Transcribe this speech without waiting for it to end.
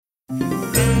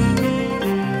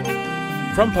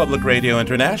From Public Radio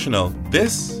International,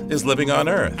 this is Living on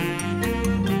Earth.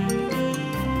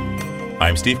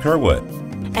 I'm Steve Curwood.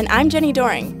 And I'm Jenny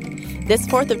Doring. This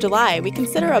 4th of July, we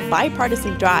consider a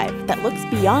bipartisan drive that looks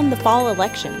beyond the fall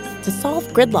elections to solve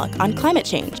gridlock on climate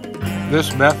change.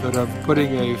 This method of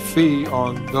putting a fee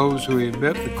on those who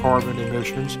emit the carbon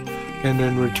emissions and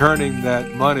then returning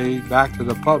that money back to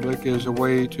the public is a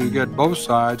way to get both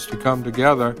sides to come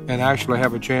together and actually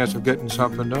have a chance of getting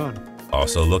something done.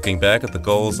 Also looking back at the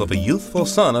goals of a youthful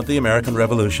son of the American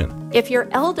Revolution. If your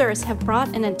elders have brought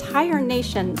an entire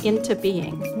nation into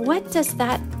being, what does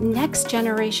that next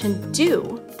generation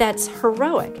do that's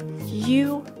heroic?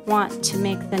 You want to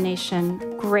make the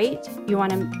nation great. You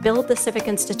want to build the civic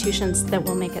institutions that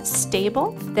will make it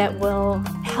stable, that will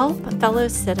help fellow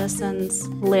citizens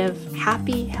live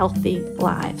happy, healthy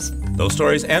lives. Those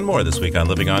stories and more this week on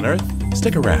Living on Earth.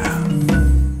 Stick around.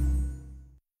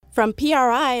 From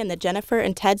PRI and the Jennifer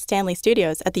and Ted Stanley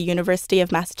Studios at the University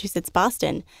of Massachusetts,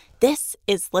 Boston, this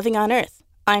is Living on Earth.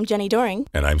 I'm Jenny Doring.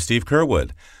 And I'm Steve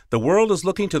Curwood. The world is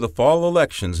looking to the fall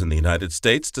elections in the United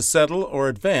States to settle or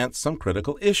advance some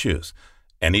critical issues.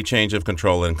 Any change of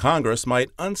control in Congress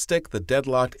might unstick the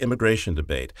deadlocked immigration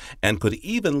debate and could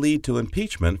even lead to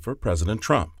impeachment for President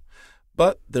Trump.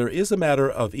 But there is a matter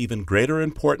of even greater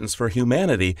importance for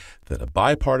humanity that a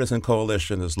bipartisan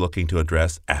coalition is looking to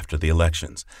address after the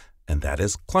elections, and that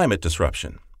is climate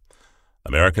disruption.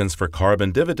 Americans for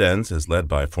Carbon Dividends is led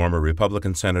by former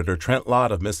Republican Senator Trent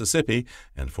Lott of Mississippi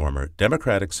and former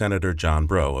Democratic Senator John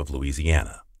Breaux of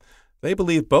Louisiana. They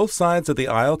believe both sides of the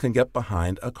aisle can get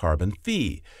behind a carbon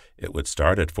fee. It would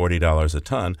start at $40 a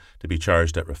ton to be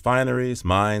charged at refineries,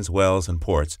 mines, wells, and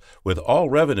ports, with all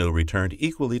revenue returned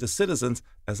equally to citizens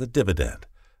as a dividend.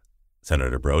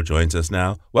 Senator Breaux joins us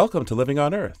now. Welcome to Living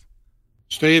on Earth.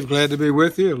 Steve, glad to be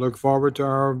with you. Look forward to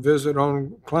our visit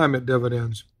on climate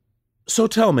dividends. So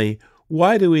tell me,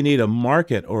 why do we need a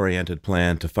market-oriented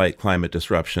plan to fight climate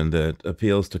disruption that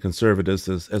appeals to conservatives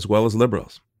as well as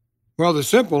liberals? Well, the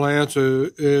simple answer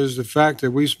is the fact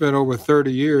that we spent over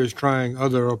 30 years trying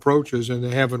other approaches and they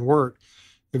haven't worked.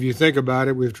 If you think about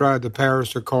it, we've tried the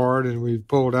Paris Accord and we've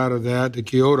pulled out of that. The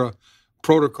Kyoto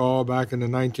Protocol back in the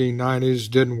 1990s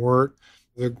didn't work.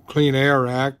 The Clean Air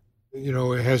Act,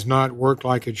 it has not worked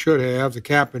like it should have. The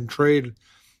cap and trade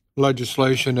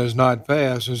legislation has not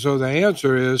passed. And so the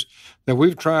answer is that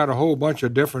we've tried a whole bunch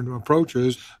of different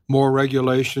approaches, more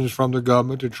regulations from the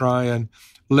government to try and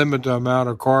limit the amount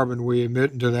of carbon we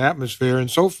emit into the atmosphere.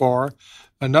 And so far,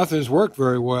 nothing's worked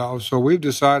very well. So we've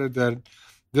decided that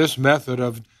this method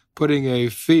of putting a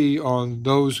fee on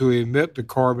those who emit the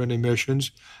carbon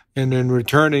emissions and then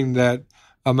returning that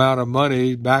amount of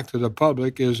money back to the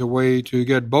public is a way to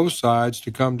get both sides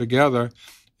to come together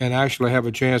and actually have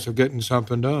a chance of getting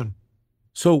something done.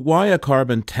 So why a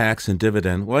carbon tax and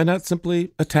dividend? Why not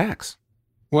simply a tax?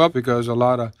 Well, because a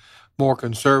lot of more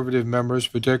conservative members,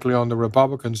 particularly on the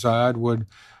Republican side, would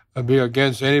be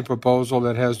against any proposal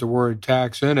that has the word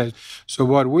tax in it. So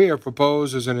what we have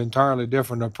proposed is an entirely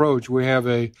different approach. We have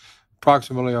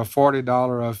approximately a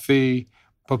 $40 fee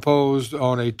proposed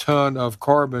on a ton of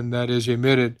carbon that is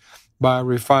emitted by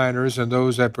refiners and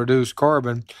those that produce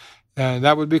carbon. And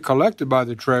that would be collected by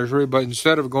the Treasury, but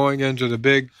instead of going into the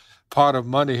big pot of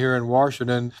money here in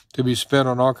Washington to be spent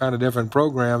on all kinds of different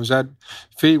programs, that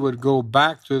fee would go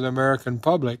back to the American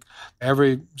public.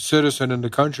 Every citizen in the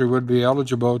country would be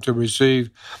eligible to receive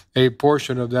a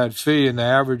portion of that fee, and the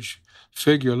average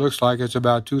figure looks like it's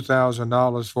about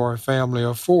 $2,000 for a family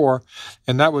of four,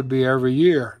 and that would be every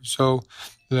year. So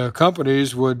the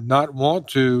companies would not want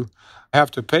to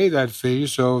have to pay that fee,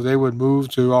 so they would move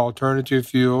to alternative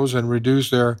fuels and reduce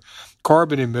their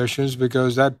carbon emissions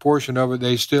because that portion of it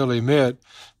they still emit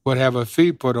would have a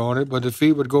fee put on it, but the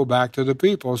fee would go back to the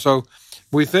people. So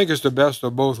we think it's the best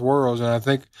of both worlds, and I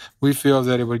think we feel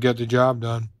that it would get the job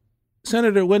done.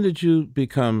 Senator, when did you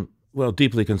become,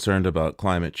 deeply concerned about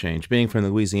climate change? Being from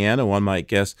Louisiana, one might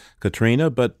guess Katrina,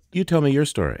 but you tell me your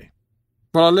story.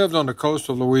 Well, I lived on the coast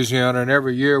of Louisiana, and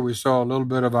every year we saw a little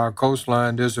bit of our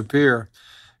coastline disappear.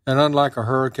 And unlike a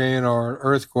hurricane or an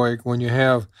earthquake, when you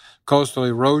have coastal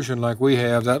erosion like we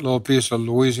have, that little piece of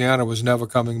Louisiana was never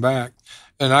coming back.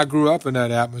 And I grew up in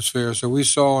that atmosphere, so we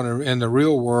saw in the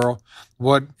real world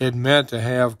what it meant to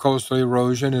have coastal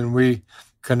erosion, and we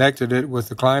connected it with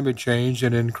the climate change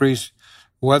and increased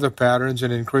weather patterns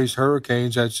and increased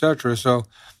hurricanes, etc. So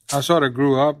I sort of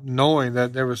grew up knowing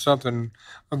that there was something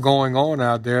going on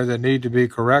out there that needed to be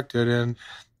corrected. And,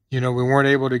 we weren't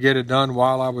able to get it done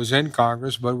while I was in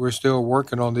Congress, but we're still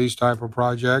working on these type of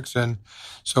projects. And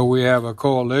so we have a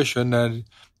coalition that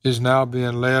is now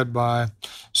being led by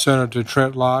Senator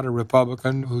Trent Lott, a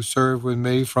Republican who served with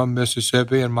me from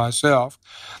Mississippi, and myself,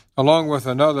 along with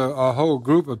a whole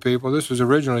group of people. This was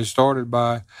originally started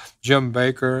by Jim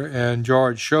Baker and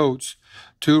George Shultz,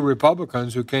 two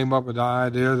Republicans who came up with the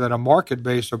idea that a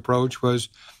market-based approach was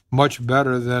much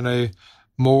better than a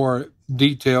more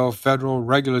detailed federal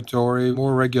regulatory,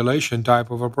 more regulation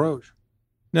type of approach.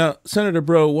 Now, Senator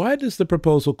Breaux, why does the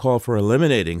proposal call for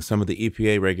eliminating some of the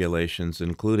EPA regulations,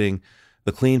 including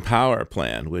the Clean Power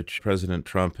Plan, which President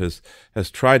Trump has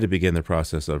tried to begin the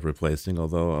process of replacing,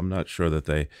 although I'm not sure that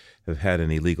they have had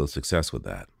any legal success with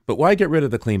that? But why get rid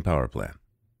of the Clean Power Plan?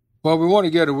 Well, we want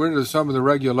to get rid of some of the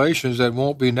regulations that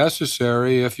won't be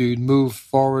necessary if you move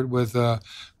forward with a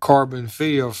carbon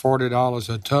fee of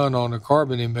 $40 a ton on the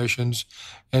carbon emissions.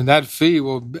 And that fee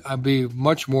will be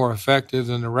much more effective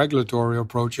than the regulatory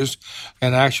approaches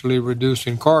and actually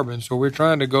reducing carbon. So we're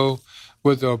trying to go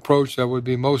with the approach that would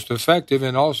be most effective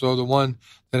and also the one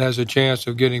that has a chance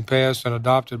of getting passed and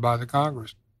adopted by the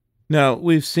Congress. Now,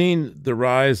 we've seen the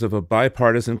rise of a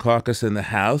bipartisan caucus in the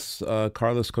House.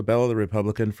 Carlos Curbelo, the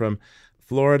Republican from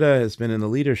Florida, has been in the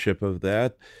leadership of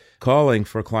that, calling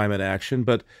for climate action.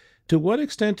 But to what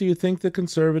extent do you think the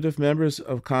conservative members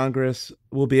of Congress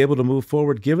will be able to move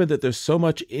forward, given that there's so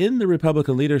much in the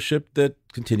Republican leadership that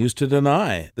continues to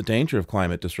deny the danger of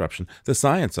climate disruption, the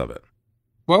science of it?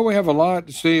 Well, we have a lot,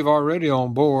 Steve, already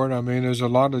on board. I mean, there's a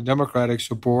lot of Democratic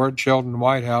support. Sheldon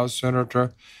Whitehouse,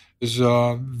 Senator, is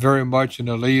very much in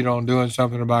the lead on doing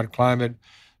something about climate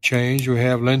change. We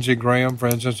have Lindsey Graham, for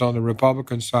instance, on the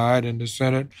Republican side in the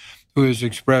Senate, who has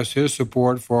expressed his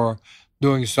support for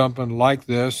doing something like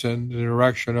this in the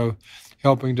direction of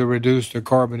helping to reduce the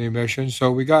carbon emissions.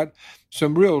 So we got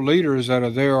some real leaders that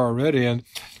are there already. And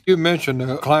you mentioned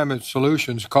the Climate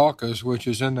Solutions Caucus, which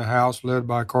is in the House, led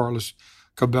by Carlos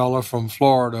Curbelo from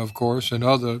Florida, of course, and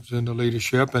others in the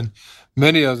leadership. And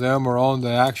many of them are on the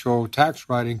actual tax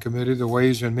writing committee, the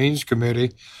Ways and Means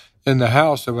Committee in the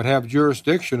House, that would have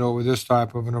jurisdiction over this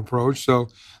type of an approach. So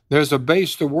there's a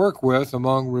base to work with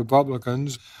among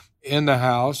Republicans in the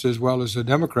House as well as the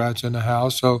Democrats in the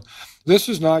House. So this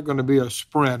is not going to be a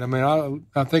sprint. I mean,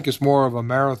 I think it's more of a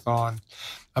marathon.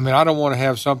 I mean, I don't want to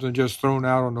have something just thrown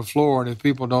out on the floor, and if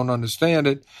people don't understand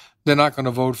it, they're not going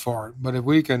to vote for it. But if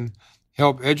we can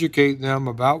help educate them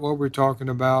about what we're talking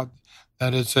about,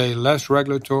 that it's a less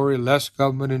regulatory, less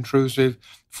government intrusive,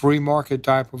 free market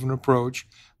type of an approach,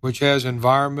 which has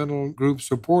environmental groups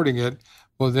supporting it,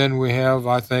 well, then we have,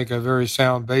 I think, a very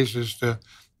sound basis to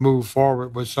move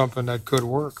forward with something that could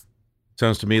work.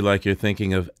 Sounds to me like you're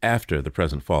thinking of after the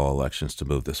present fall elections to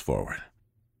move this forward.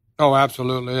 Oh,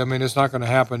 absolutely. I mean, it's not going to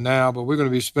happen now, but we're going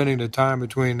to be spending the time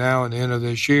between now and the end of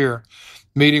this year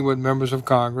meeting with members of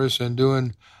Congress and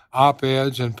doing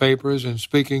op-eds and papers and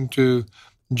speaking to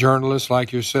journalists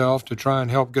like yourself to try and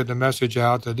help get the message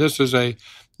out that this is a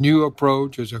new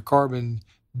approach. It's a carbon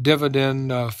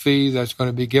dividend fee that's going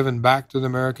to be given back to the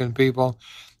American people.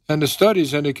 And the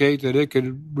studies indicate that it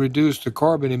could reduce the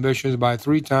carbon emissions by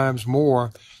 3 times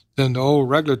more than the old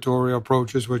regulatory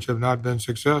approaches, which have not been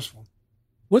successful.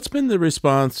 What's been the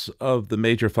response of the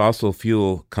major fossil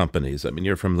fuel companies? I mean,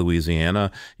 you're from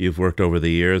Louisiana. You've worked over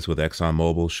the years with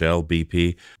ExxonMobil, Shell,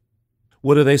 BP.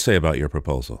 What do they say about your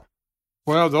proposal?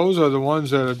 Well, those are the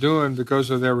ones that are doing, because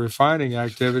of their refining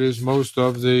activities, most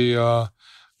of the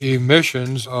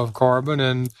emissions of carbon.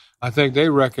 And I think they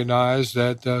recognize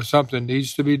that something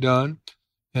needs to be done.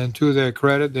 And to their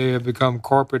credit, they have become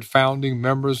corporate founding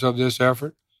members of this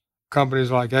effort.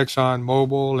 Companies like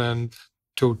ExxonMobil and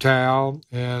Total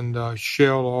and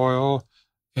Shell Oil,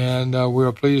 and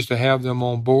we're pleased to have them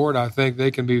on board. I think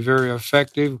they can be very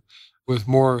effective with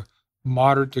more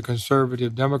moderate to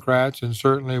conservative Democrats and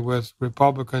certainly with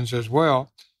Republicans as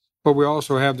well. But we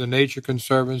also have the Nature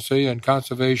Conservancy and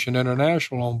Conservation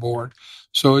International on board.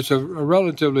 So it's a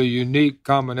relatively unique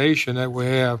combination that we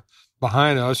have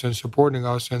behind us and supporting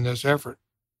us in this effort.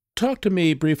 Talk to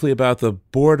me briefly about the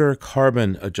border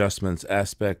carbon adjustments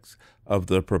aspects of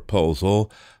the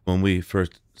proposal. When we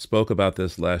first spoke about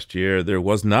this last year, there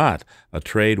was not a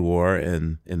trade war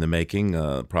in the making,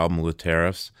 a problem with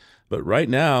tariffs. But right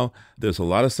now, there's a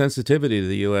lot of sensitivity to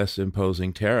the U.S.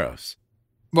 imposing tariffs.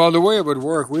 Well, the way it would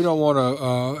work, we don't want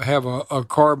to have a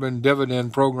carbon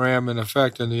dividend program in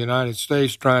effect in the United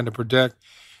States trying to protect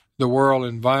the world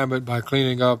environment by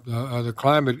cleaning up the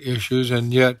climate issues,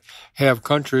 and yet have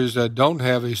countries that don't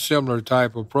have a similar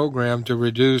type of program to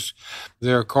reduce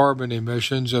their carbon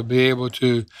emissions be able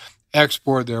to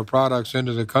export their products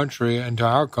into the country and to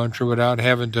our country without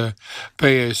having to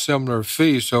pay a similar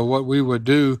fee. So what we would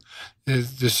do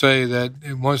is to say that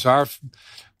once our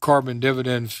carbon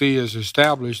dividend fee is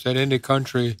established, that any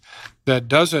country that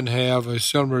doesn't have a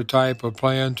similar type of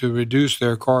plan to reduce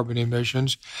their carbon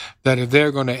emissions, that if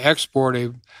they're going to export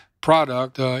a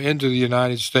product into the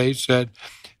United States that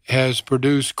has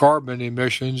produced carbon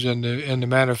emissions in the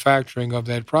manufacturing of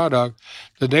that product,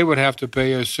 that they would have to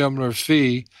pay a similar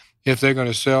fee if they're going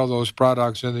to sell those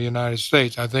products in the United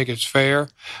States. I think it's fair.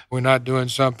 We're not doing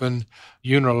something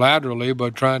unilaterally,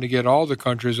 but trying to get all the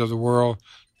countries of the world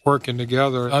working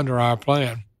together under our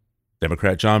plan.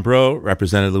 Democrat John Breaux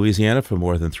represented Louisiana for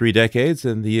more than 3 decades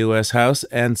in the U.S. House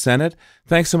and Senate.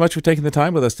 Thanks so much for taking the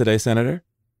time with us today, Senator.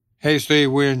 Hey,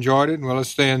 Steve, we enjoyed it, and let's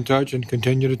stay in touch and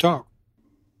continue to talk.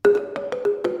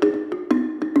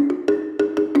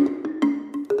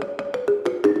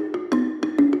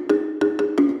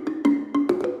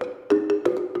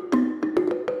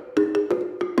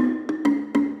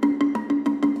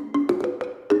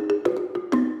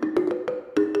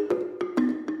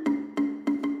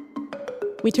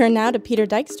 We turn now to Peter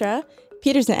Dykstra.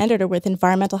 Peter's an editor with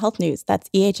Environmental Health News, that's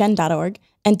ehn.org,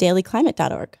 and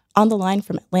dailyclimate.org, on the line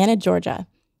from Atlanta, Georgia.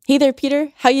 Hey there,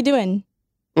 Peter. How you doing?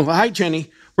 Well, hi,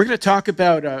 Jenny. We're going to talk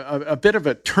about a bit of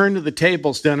a turn of the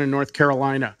tables down in North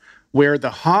Carolina, where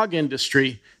the hog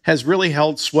industry has really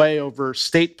held sway over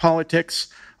state politics.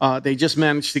 They just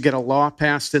managed to get a law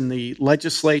passed in the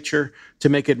legislature to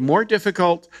make it more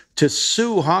difficult to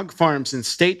sue hog farms in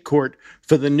state court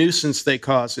for the nuisance they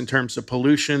cause in terms of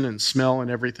pollution and smell and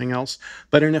everything else.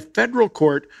 But in a federal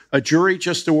court, a jury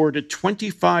just awarded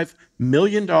 $25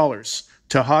 million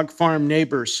to hog farm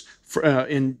neighbors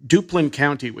in Duplin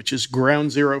County, which is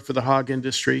ground zero for the hog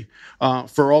industry,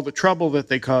 for all the trouble that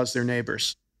they cause their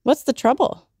neighbors. What's the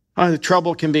trouble? The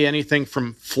trouble can be anything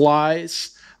from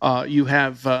flies. You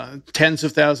have tens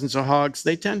of thousands of hogs.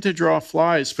 They tend to draw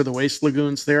flies for the waste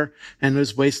lagoons there, and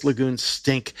those waste lagoons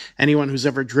stink. Anyone who's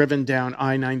ever driven down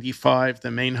I-95, the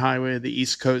main highway of the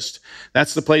East Coast,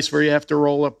 that's the place where you have to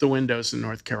roll up the windows in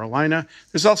North Carolina.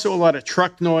 There's also a lot of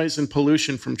truck noise and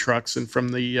pollution from trucks and from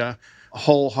the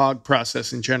whole hog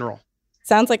process in general.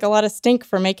 Sounds like a lot of stink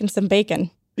for making some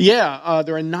bacon. Yeah,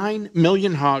 there are 9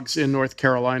 million hogs in North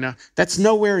Carolina. That's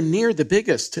nowhere near the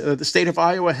biggest. The state of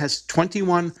Iowa has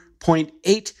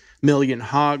 21.8 million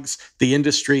hogs. The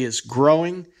industry is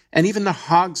growing, and even the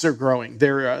hogs are growing.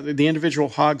 The individual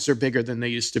hogs are bigger than they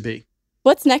used to be.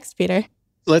 What's next, Peter?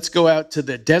 Let's go out to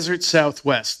the desert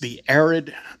Southwest, the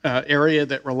arid area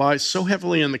that relies so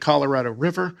heavily on the Colorado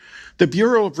River. The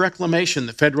Bureau of Reclamation,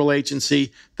 the federal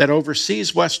agency that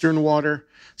oversees Western water,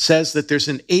 says that there's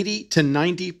an 80 to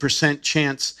 90%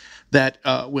 chance that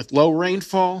with low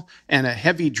rainfall and a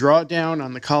heavy drawdown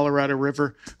on the Colorado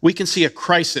River, we can see a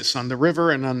crisis on the river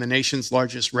and on the nation's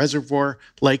largest reservoir,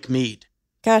 Lake Mead.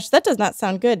 Gosh, that does not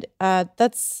sound good.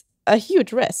 That's a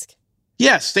huge risk.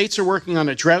 Yeah, states are working on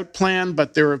a drought plan,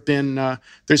 but there's been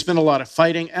a lot of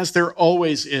fighting, as there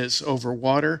always is over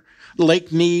water.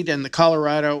 Lake Mead and the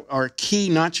Colorado are key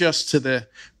not just to the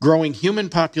growing human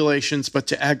populations, but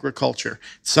to agriculture.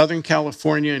 Southern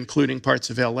California, including parts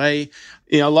of LA.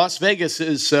 Las Vegas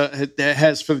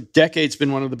has for decades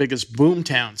been one of the biggest boom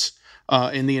towns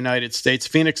in the United States.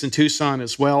 Phoenix and Tucson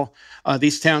as well.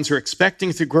 These towns are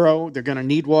expecting to grow. They're going to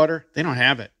need water. They don't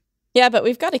have it. Yeah, but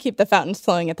we've got to keep the fountains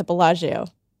flowing at the Bellagio.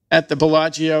 At the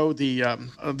Bellagio,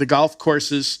 the golf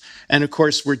courses, and of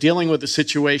course, we're dealing with a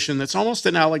situation that's almost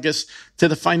analogous to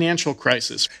the financial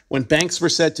crisis, when banks were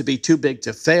said to be too big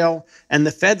to fail, and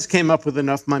the feds came up with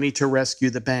enough money to rescue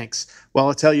the banks. Well,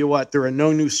 I'll tell you what, there are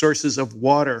no new sources of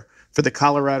water for the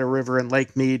Colorado River and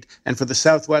Lake Mead, and for the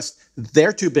Southwest,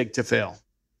 they're too big to fail.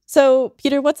 So,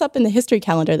 Peter, what's up in the history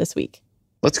calendar this week?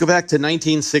 Let's go back to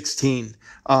 1916.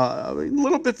 A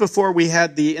little bit before we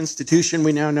had the institution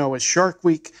we now know as Shark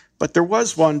Week, but there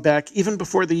was one back even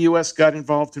before the U.S. got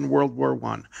involved in World War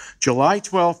I. July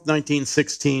 12,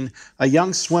 1916, a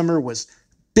young swimmer was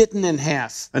bitten in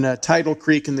half in a tidal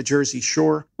creek in the Jersey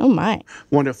Shore. Oh, my.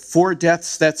 One of 4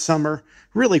 deaths that summer.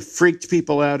 Really freaked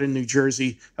people out in New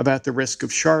Jersey about the risk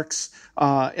of sharks.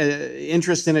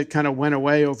 Interest in it kind of went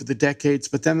away over the decades,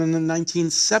 but then in the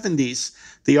 1970s,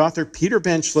 the author Peter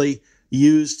Benchley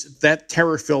used that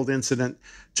terror-filled incident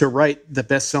to write the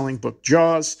best-selling book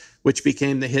Jaws, which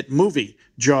became the hit movie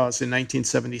Jaws in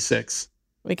 1976.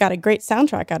 We got a great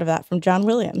soundtrack out of that from John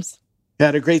Williams. It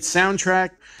had a great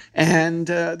soundtrack, and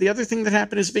the other thing that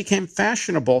happened is it became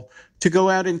fashionable to go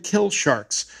out and kill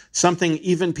sharks, something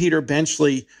even Peter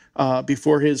Benchley,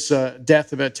 before his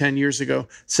death about 10 years ago,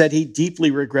 said he deeply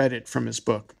regretted from his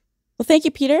book. Well, thank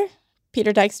you, Peter.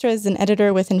 Peter Dykstra is an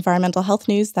editor with Environmental Health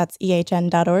News, that's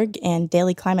ehn.org, and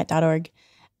dailyclimate.org.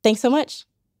 Thanks so much.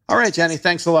 All right, Jenny,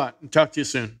 thanks a lot. Talk to you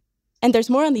soon. And there's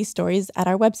more on these stories at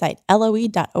our website,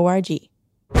 loe.org.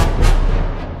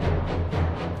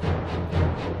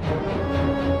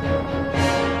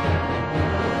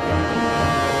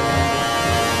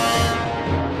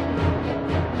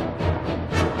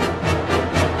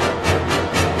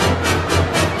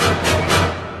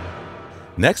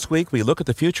 Next week, we look at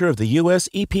the future of the U.S.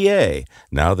 EPA,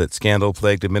 now that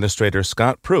scandal-plagued Administrator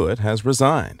Scott Pruitt has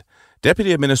resigned.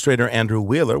 Deputy Administrator Andrew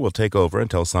Wheeler will take over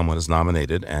until someone is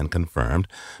nominated and confirmed.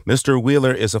 Mr.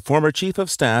 Wheeler is a former chief of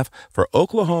staff for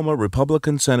Oklahoma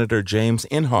Republican Senator James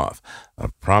Inhofe, a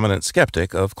prominent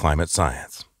skeptic of climate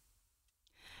science.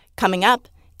 Coming up,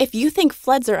 if you think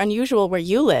floods are unusual where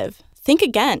you live, think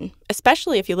again,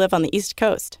 especially if you live on the East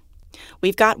Coast.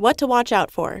 We've got what to watch out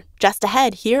for just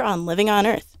ahead here on Living on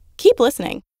Earth. Keep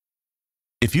listening.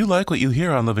 If you like what you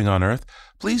hear on Living on Earth,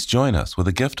 please join us with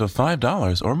a gift of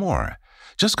 $5 or more.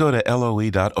 Just go to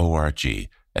loe.org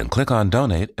and click on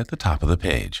Donate at the top of the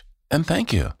page. And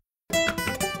thank you.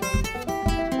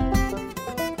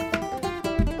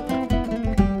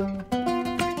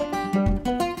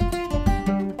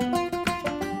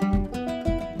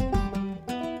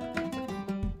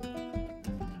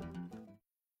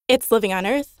 It's Living on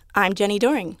Earth. I'm Jenny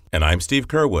Doring. And I'm Steve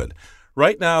Kerwood.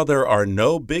 Right now, there are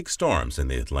no big storms in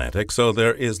the Atlantic, so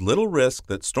there is little risk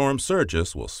that storm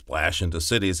surges will splash into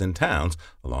cities and towns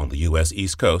along the U.S.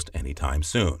 East Coast anytime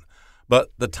soon.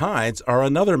 But the tides are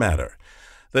another matter.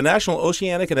 The National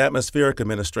Oceanic and Atmospheric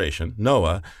Administration,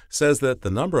 NOAA, says that the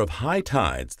number of high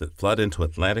tides that flood into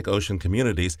Atlantic Ocean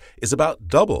communities is about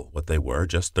double what they were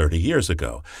just 30 years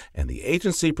ago, and the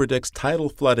agency predicts tidal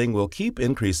flooding will keep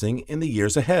increasing in the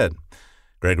years ahead.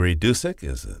 Gregory Dusek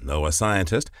is a NOAA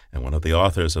scientist and one of the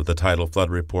authors of the Tidal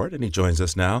Flood Report, and he joins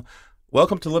us now.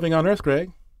 Welcome to Living on Earth,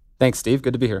 Greg. Thanks, Steve.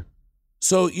 Good to be here.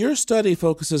 So your study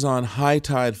focuses on high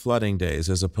tide flooding days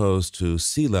as opposed to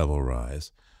sea level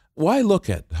rise. Why look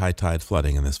at high tide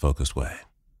flooding in this focused way?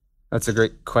 That's a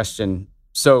great question.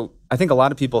 So I think a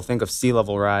lot of people think of sea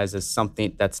level rise as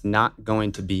something that's not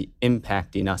going to be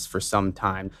impacting us for some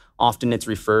time. Often it's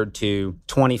referred to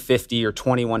 2050 or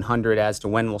 2100 as to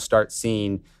when we'll start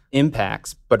seeing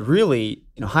impacts. But really,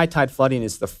 high tide flooding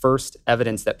is the first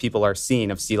evidence that people are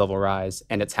seeing of sea level rise,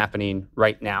 and it's happening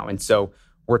right now. And so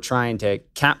we're trying to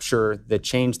capture the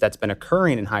change that's been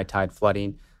occurring in high tide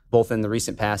flooding, both in the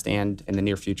recent past and in the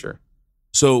near future.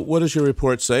 So what does your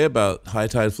report say about high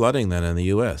tide flooding then in the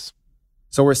U.S.?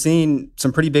 So we're seeing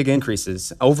some pretty big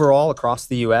increases. Overall, across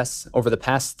the U.S., over the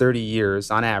past 30 years,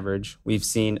 on average, we've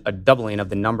seen a doubling of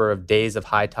the number of days of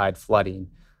high tide flooding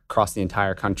across the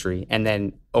entire country. And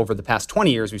then over the past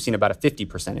 20 years, we've seen about a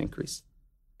 50% increase.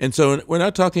 And so we're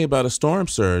not talking about a storm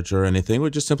surge or anything. We're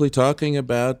just simply talking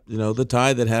about, the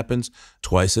tide that happens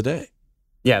twice a day.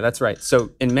 Yeah, that's right.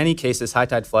 So in many cases, high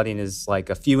tide flooding is like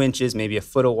a few inches, maybe a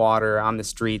foot of water on the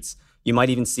streets. You might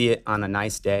even see it on a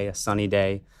nice day, a sunny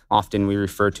day. Often we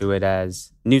refer to it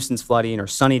as nuisance flooding or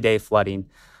sunny day flooding.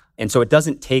 And so it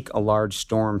doesn't take a large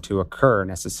storm to occur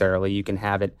necessarily. You can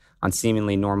have it on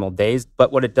seemingly normal days.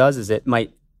 But what it does is it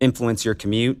might influence your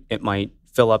commute. It might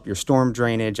fill up your storm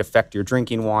drainage, affect your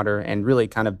drinking water, and really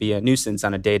kind of be a nuisance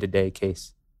on a day-to-day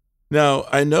case. Now,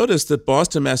 I noticed that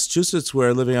Boston, Massachusetts,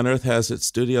 where Living on Earth has its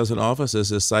studios and offices,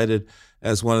 is cited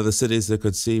as one of the cities that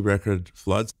could see record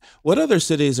floods. What other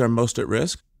cities are most at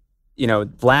risk?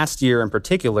 Last year in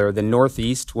particular, the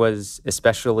Northeast was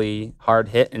especially hard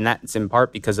hit, and that's in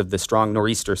part because of the strong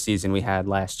nor'easter season we had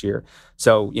last year.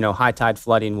 So, high tide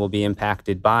flooding will be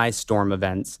impacted by storm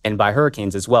events and by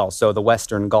hurricanes as well. So the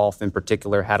Western Gulf in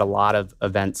particular had a lot of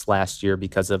events last year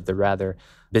because of the rather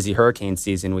busy hurricane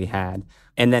season we had.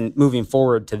 And then moving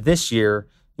forward to this year,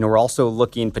 we're also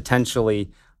looking potentially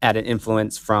at an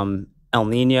influence from El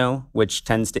Nino, which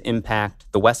tends to impact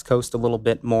the West Coast a little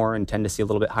bit more and tend to see a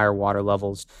little bit higher water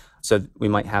levels. So we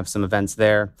might have some events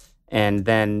there. And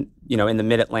then, in the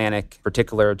Mid-Atlantic in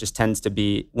particular, just tends to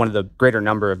be one of the greater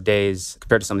number of days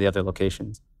compared to some of the other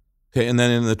locations. Okay, and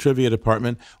then in the trivia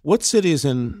department, what cities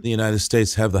in the United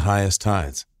States have the highest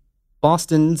tides?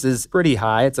 Boston's is pretty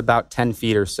high. It's about 10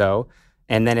 feet or so.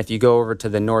 And then if you go over to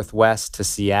the Northwest, to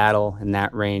Seattle, in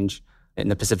that range, in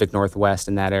the Pacific Northwest,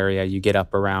 in that area, you get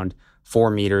up around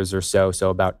 4 meters or so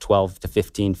about 12 to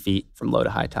 15 feet from low to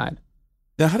high tide.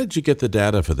 Now, how did you get the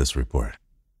data for this report?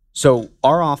 So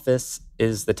our office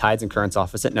is the Tides and Currents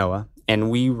office at NOAA,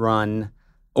 and we run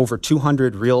over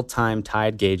 200 real-time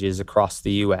tide gauges across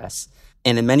the U.S.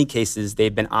 And in many cases,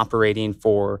 they've been operating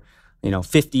for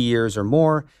 50 years or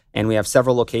more, and we have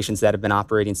several locations that have been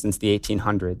operating since the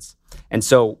 1800s. And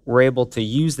so we're able to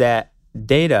use that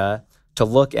data to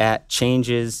look at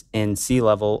changes in sea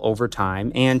level over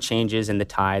time and changes in the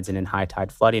tides and in high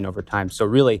tide flooding over time. So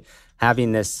really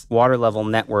having this water level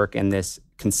network and this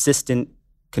consistent,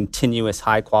 continuous,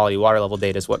 high quality water level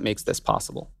data is what makes this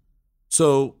possible.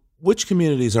 So which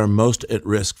communities are most at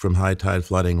risk from high tide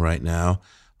flooding right now?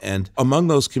 And among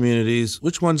those communities,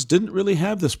 which ones didn't really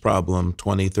have this problem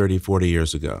 20, 30, 40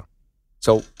 years ago?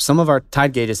 So some of our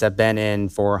tide gauges have been in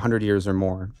for 100 years or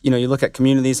more. You look at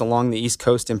communities along the East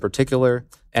Coast in particular,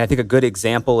 and I think a good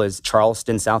example is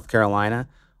Charleston, South Carolina,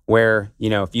 where,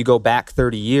 if you go back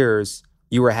 30 years,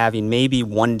 you were having maybe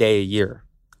one day a year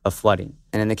of flooding.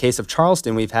 And in the case of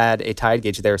Charleston, we've had a tide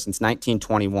gauge there since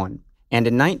 1921. And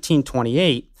in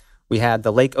 1928, we had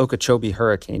the Lake Okeechobee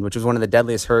hurricane, which was one of the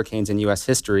deadliest hurricanes in U.S.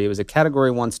 history. It was a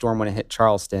Category 1 storm when it hit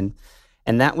Charleston.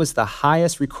 And that was the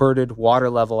highest recorded water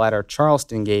level at our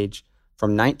Charleston gauge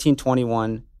from 1921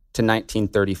 to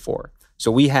 1934.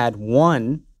 So we had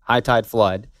one high tide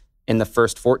flood in the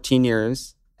first 14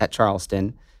 years at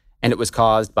Charleston, and it was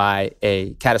caused by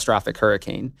a catastrophic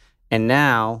hurricane. And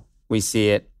now we see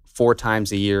it 4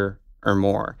 times a year or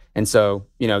more. And so,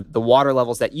 the water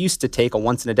levels that used to take a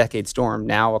once-in-a-decade storm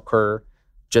now occur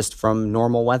just from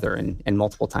normal weather and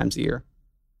multiple times a year.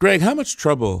 Greg, how much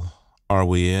trouble are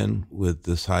we in with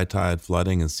this high tide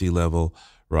flooding and sea level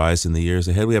rise in the years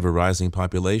ahead? We have a rising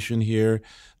population here.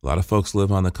 A lot of folks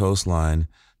live on the coastline.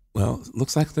 Well, it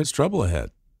looks like there's trouble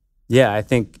ahead. Yeah, I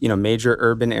think, major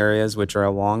urban areas which are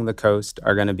along the coast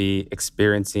are going to be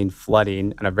experiencing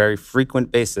flooding on a very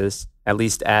frequent basis, at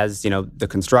least as, the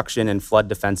construction and flood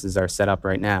defenses are set up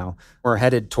right now. We're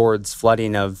headed towards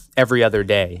flooding of every other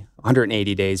day,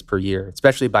 180 days per year,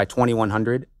 especially by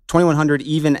 2100. 2100,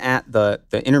 even at the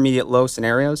intermediate low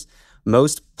scenarios,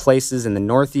 most places in the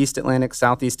Northeast Atlantic,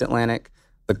 Southeast Atlantic,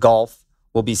 the Gulf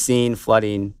will be seeing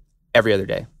flooding every other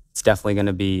day. It's definitely going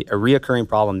to be a reoccurring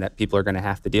problem that people are going to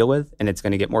have to deal with, and it's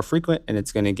going to get more frequent, and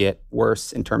it's going to get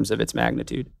worse in terms of its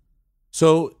magnitude.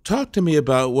 So talk to me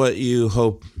about what you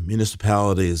hope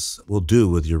municipalities will do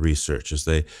with your research as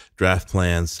they draft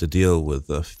plans to deal with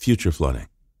future flooding.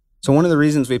 So one of the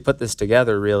reasons we put this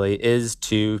together really is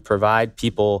to provide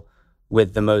people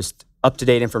with the most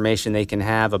up-to-date information they can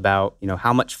have about,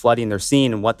 how much flooding they're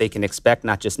seeing and what they can expect,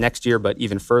 not just next year, but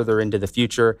even further into the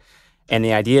future. And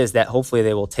the idea is that hopefully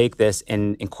they will take this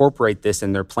and incorporate this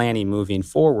in their planning moving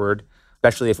forward,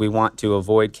 especially if we want to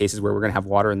avoid cases where we're going to have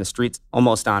water in the streets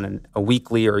almost on a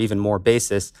weekly or even more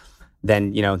basis.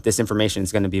 Then, this information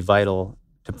is going to be vital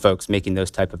to folks making those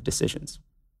type of decisions.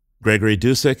 Gregory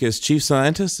Dusek is Chief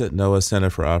Scientist at NOAA Center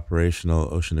for Operational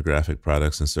Oceanographic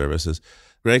Products and Services.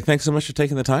 Greg, thanks so much for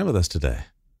taking the time with us today.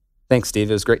 Thanks, Steve.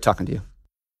 It was great talking to you.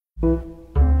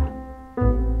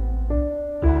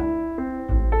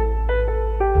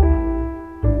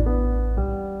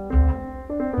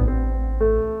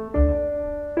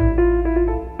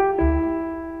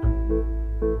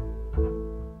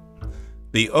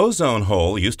 The ozone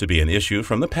hole used to be an issue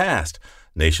from the past.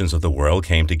 Nations of the world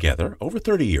came together over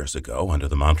 30 years ago under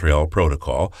the Montreal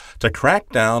Protocol to crack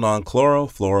down on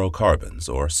chlorofluorocarbons,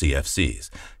 or CFCs,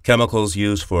 chemicals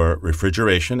used for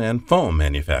refrigeration and foam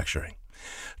manufacturing.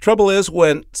 Trouble is,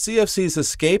 when CFCs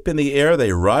escape in the air,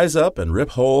 they rise up and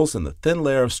rip holes in the thin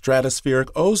layer of stratospheric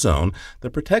ozone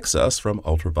that protects us from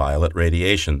ultraviolet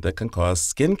radiation that can cause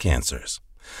skin cancers.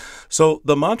 So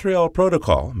the Montreal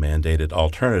Protocol mandated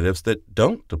alternatives that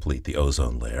don't deplete the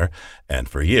ozone layer, and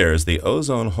for years the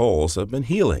ozone holes have been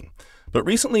healing. But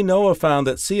recently NOAA found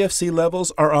that CFC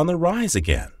levels are on the rise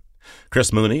again.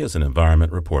 Chris Mooney is an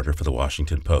environment reporter for The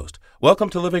Washington Post. Welcome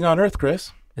to Living on Earth,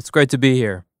 Chris. It's great to be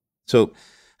here. So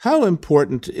how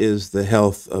important is the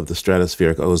health of the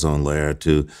stratospheric ozone layer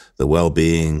to the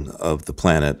well-being of the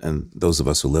planet and those of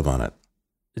us who live on it?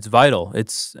 It's vital.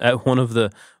 It's one of the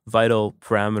vital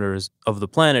parameters of the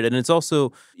planet. And it's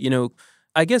also,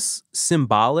 I guess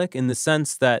symbolic in the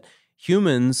sense that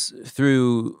humans,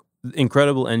 through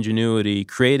incredible ingenuity,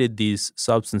 created these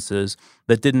substances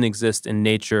that didn't exist in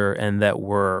nature and that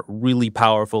were really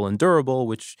powerful and durable,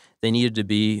 which they needed to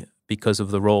be because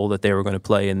of the role that they were going to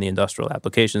play in the industrial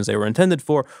applications they were intended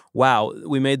for. Wow,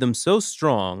 we made them so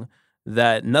strong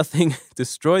that nothing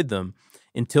destroyed them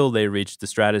until they reached the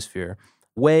stratosphere,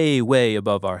 way, way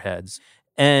above our heads.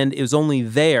 And it was only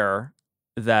there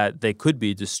that they could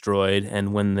be destroyed.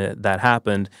 And when that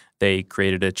happened, they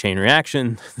created a chain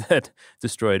reaction that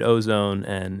destroyed ozone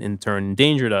and in turn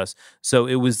endangered us. So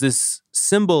it was this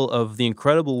symbol of the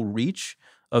incredible reach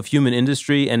of human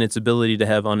industry and its ability to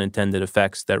have unintended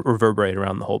effects that reverberate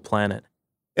around the whole planet.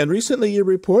 And recently you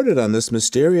reported on this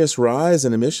mysterious rise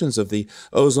in emissions of the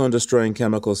ozone-destroying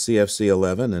chemical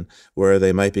CFC-11 and where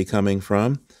they might be coming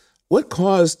from. What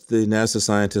caused the NASA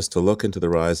scientists to look into the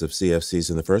rise of CFCs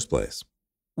in the first place?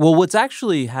 Well, what's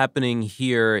actually happening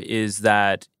here is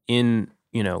that in,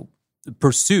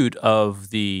 pursuit of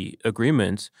the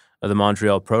agreement of the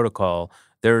Montreal Protocol,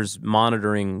 there's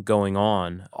monitoring going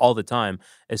on all the time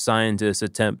as scientists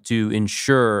attempt to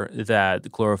ensure that the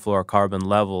chlorofluorocarbon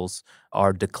levels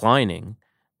are declining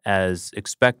as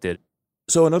expected.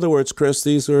 So in other words, Chris,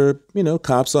 these are,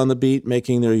 cops on the beat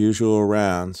making their usual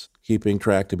rounds, keeping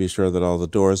track to be sure that all the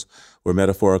doors were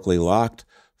metaphorically locked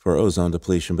for ozone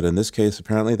depletion. But in this case,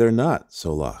 apparently they're not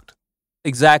so locked.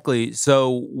 Exactly.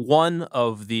 So one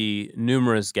of the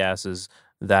numerous gases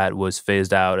that was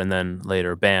phased out and then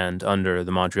later banned under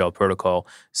the Montreal Protocol,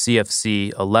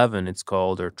 CFC-11 it's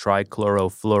called, or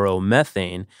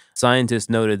trichlorofluoromethane, scientists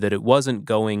noted that it wasn't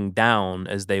going down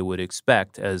as they would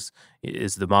expect as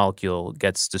the molecule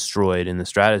gets destroyed in the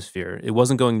stratosphere. It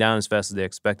wasn't going down as fast as they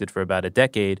expected for about a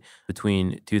decade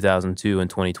between 2002 and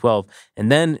 2012,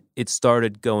 and then it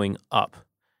started going up.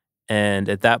 And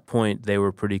at that point, they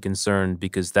were pretty concerned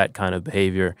because that kind of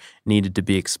behavior needed to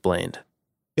be explained.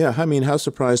 Yeah, I mean, how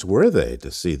surprised were they to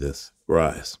see this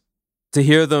rise? To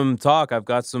hear them talk, I've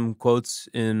got some quotes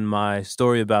in my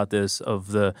story about this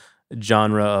of the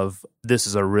genre of, this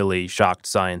is a really shocked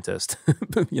scientist.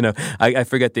 I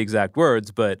forget the exact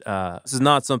words, but this is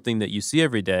not something that you see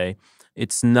every day.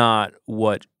 It's not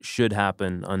what should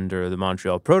happen under the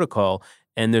Montreal Protocol,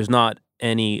 and there's not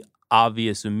any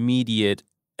obvious immediate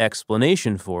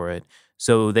explanation for it.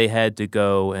 So they had to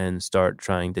go and start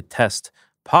trying to test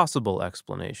possible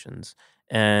explanations.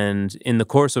 And in the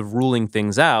course of ruling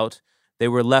things out, they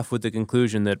were left with the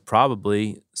conclusion that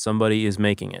probably somebody is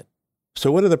making it.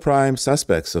 So what are the prime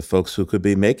suspects of folks who could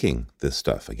be making this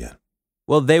stuff again?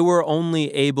 Well, they were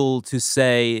only able to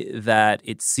say that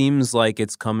it seems like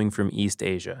it's coming from East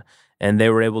Asia. And they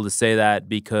were able to say that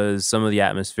because some of the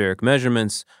atmospheric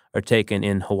measurements are taken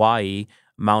in Hawaii,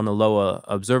 Mauna Loa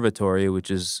Observatory,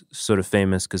 which is sort of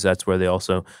famous because that's where they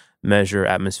also measure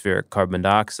atmospheric carbon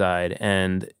dioxide.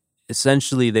 And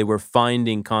essentially, they were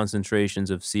finding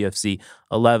concentrations of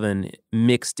CFC-11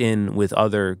 mixed in with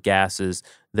other gases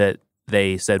that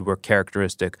they said were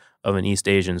characteristic of an East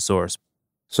Asian source.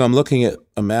 So I'm looking at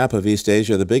a map of East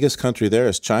Asia. The biggest country there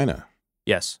is China.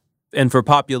 Yes. And for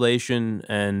population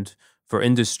and for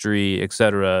industry, et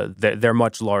cetera, they're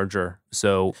much larger.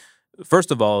 So first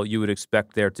of all, you would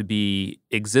expect there to be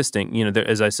existing,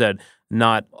 as I said,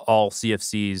 not all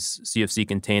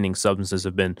CFC-containing substances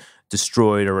have been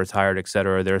destroyed or retired, et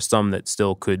cetera. There are some that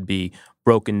still could be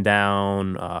broken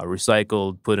down,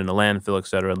 recycled, put in a landfill, et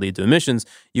cetera, lead to emissions.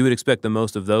 You would expect the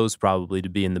most of those probably to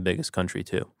be in the biggest country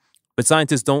too. But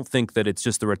scientists don't think that it's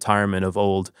just the retirement of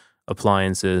old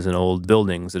appliances and old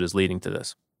buildings that is leading to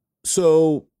this.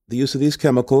 So the use of these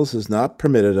chemicals is not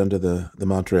permitted under the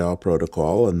Montreal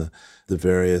Protocol and the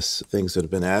various things that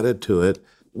have been added to it.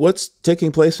 What's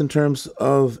taking place in terms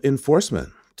of enforcement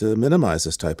to minimize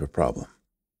this type of problem?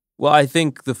 Well, I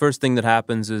think the first thing that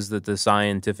happens is that the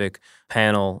scientific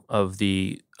panel of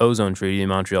the Ozone Treaty, the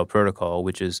Montreal Protocol,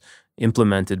 which is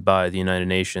implemented by the United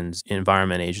Nations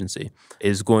Environment Agency,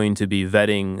 is going to be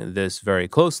vetting this very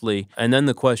closely. And then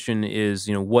the question is,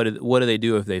 what do they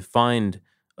do if they find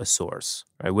a source,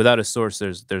 right? Without a source,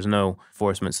 there's no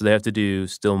enforcement. So they have to do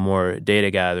still more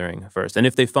data gathering first. And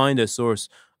if they find a source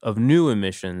of new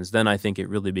emissions, then I think it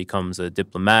really becomes a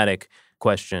diplomatic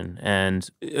question. And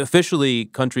officially,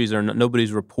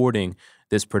 nobody's reporting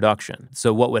this production.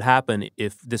 So what would happen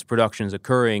if this production is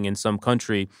occurring in some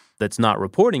country that's not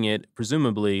reporting it?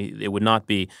 Presumably, it would not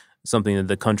be something that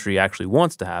the country actually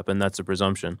wants to happen. That's a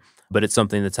presumption. But it's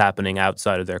something that's happening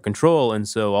outside of their control. And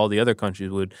so all the other countries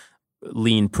would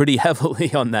lean pretty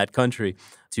heavily on that country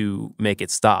to make it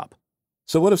stop.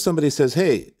 So what if somebody says,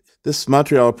 hey, this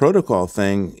Montreal Protocol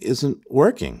thing isn't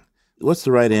working? What's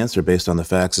the right answer based on the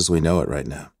facts as we know it right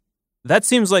now? That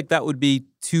seems like that would be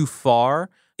too far.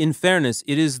 In fairness,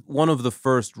 it is one of the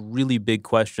first really big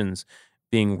questions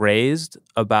being raised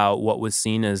about what was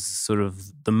seen as sort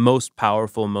of the most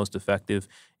powerful, most effective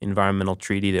environmental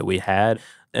treaty that we had.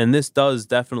 And this does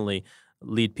definitely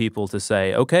lead people to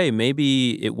say, okay,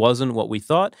 maybe it wasn't what we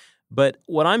thought. But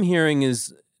what I'm hearing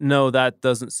is, no, that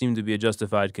doesn't seem to be a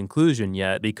justified conclusion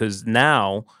yet, because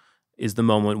now is the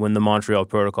moment when the Montreal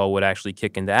Protocol would actually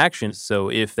kick into action. So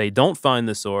if they don't find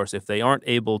the source, if they aren't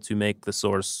able to make the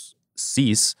source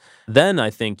cease, then I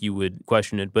think you would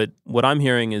question it. But what I'm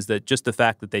hearing is that just the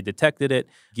fact that they detected it,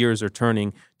 gears are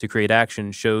turning to create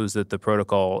action, shows that the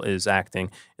protocol is acting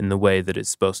in the way that it's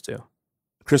supposed to.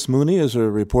 Chris Mooney is a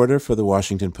reporter for The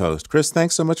Washington Post. Chris,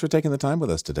 thanks so much for taking the time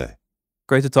with us today.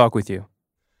 Great to talk with you.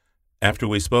 After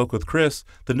we spoke with Chris,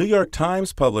 the New York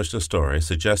Times published a story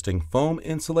suggesting foam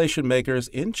insulation makers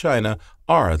in China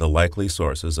are the likely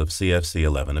sources of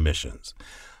CFC-11 emissions.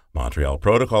 Montreal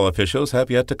Protocol officials have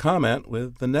yet to comment,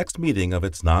 with the next meeting of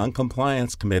its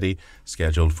non-compliance committee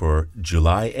scheduled for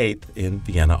July 8th in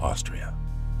Vienna, Austria.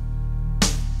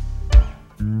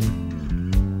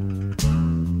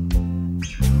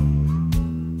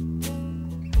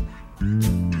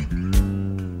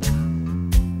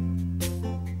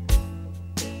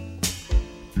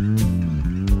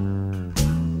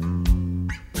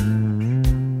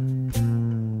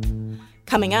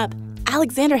 Coming up,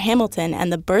 Alexander Hamilton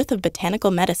and the birth of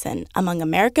botanical medicine among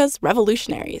America's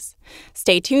revolutionaries.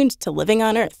 Stay tuned to Living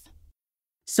on Earth.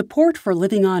 Support for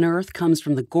Living on Earth comes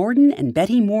from the Gordon and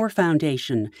Betty Moore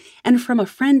Foundation and from a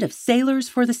friend of Sailors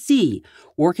for the Sea,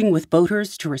 working with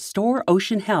boaters to restore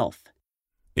ocean health.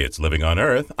 It's Living on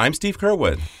Earth. I'm Steve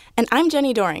Curwood. And I'm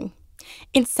Jenny Doring.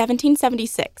 In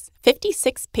 1776,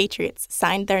 56 patriots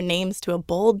signed their names to a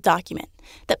bold document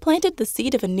that planted the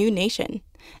seed of a new nation,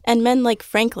 and men like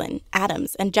Franklin,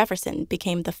 Adams, and Jefferson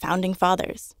became the founding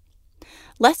fathers.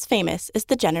 Less famous is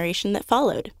the generation that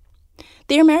followed.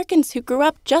 The Americans who grew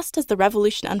up just as the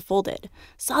Revolution unfolded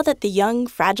saw that the young,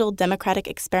 fragile democratic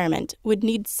experiment would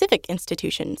need civic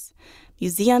institutions,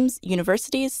 museums,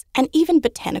 universities, and even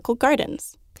botanical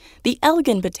gardens. The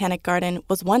Elgin Botanic Garden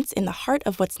was once in the heart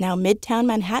of what's now Midtown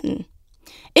Manhattan.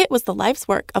 It was the life's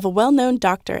work of a well-known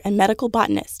doctor and medical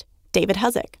botanist, David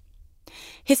Huzzick.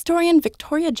 Historian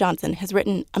Victoria Johnson has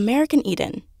written American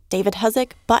Eden, David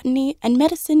Huzzick, Botany, and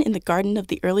Medicine in the Garden of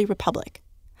the Early Republic.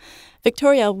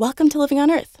 Victoria, welcome to Living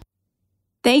on Earth.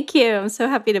 Thank you. I'm so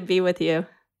happy to be with you.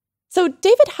 So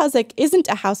David Huzzick isn't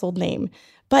a household name,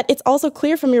 but it's also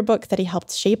clear from your book that he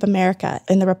helped shape America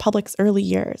in the Republic's early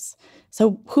years.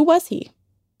 So who was he?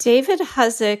 David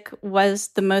Huzzick was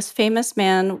the most famous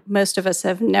man most of us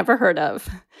have never heard of.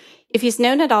 If he's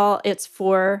known at all, it's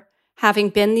for having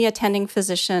been the attending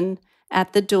physician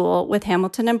at the duel with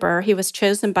Hamilton and Burr. He was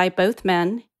chosen by both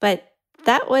men, but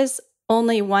that was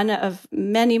only one of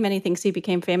many, many things he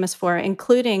became famous for,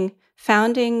 including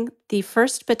founding the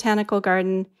first botanical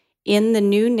garden in the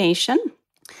new nation.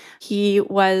 He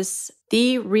was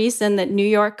the reason that New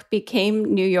York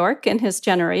became New York in his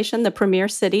generation, the premier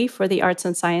city for the arts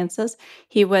and sciences.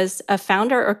 He was a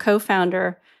founder or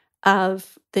co-founder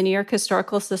of the New York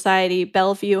Historical Society,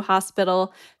 Bellevue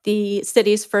Hospital, the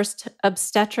city's first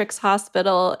obstetrics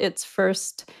hospital, its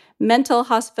first mental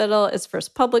hospital, its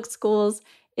first public schools,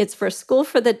 its first school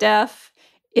for the deaf,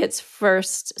 its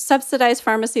first subsidized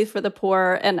pharmacy for the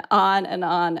poor, and on and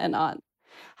on and on.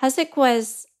 Huzzick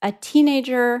was a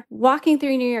teenager walking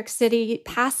through New York City,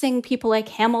 passing people like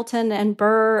Hamilton and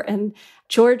Burr and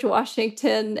George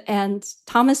Washington and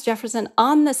Thomas Jefferson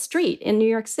on the street in New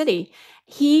York City.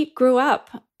 He grew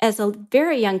up as a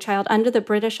very young child under the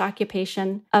British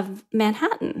occupation of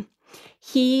Manhattan.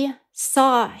 He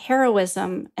saw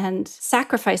heroism and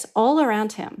sacrifice all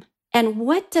around him. And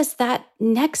what does that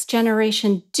next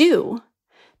generation do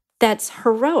that's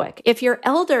heroic? If your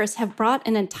elders have brought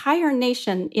an entire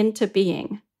nation into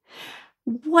being,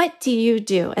 what do you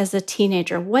do as a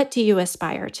teenager? What do you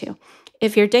aspire to?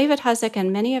 If you're David Huzzick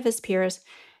and many of his peers,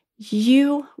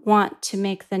 you want to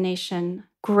make the nation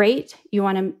great. You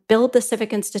want to build the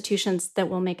civic institutions that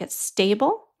will make it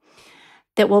stable,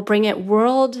 that will bring it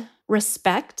world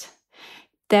respect,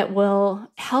 that will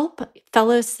help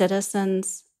fellow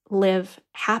citizens live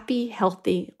happy,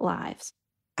 healthy lives.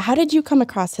 How did you come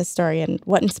across his story, and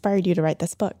what inspired you to write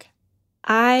this book?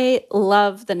 I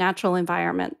love the natural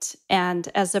environment. And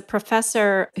as a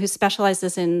professor who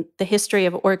specializes in the history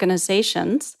of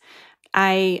organizations,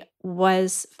 I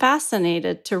was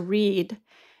fascinated to read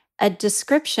a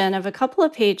description of a couple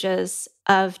of pages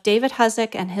of David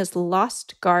Huzzick and his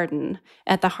lost garden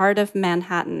at the heart of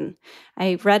Manhattan.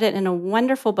 I read it in a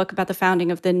wonderful book about the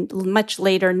founding of the much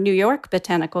later New York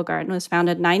Botanical Garden. It was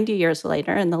founded 90 years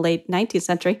later in the late 19th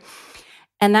century.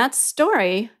 And that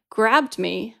story grabbed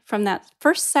me from that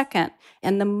first second.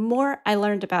 And the more I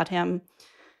learned about him,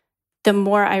 the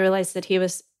more I realized that he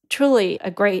was truly a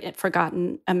great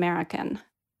forgotten American.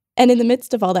 And in the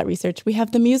midst of all that research, we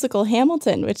have the musical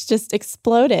Hamilton, which just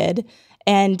exploded.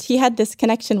 And he had this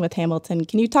connection with Hamilton.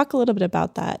 Can you talk a little bit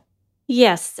about that?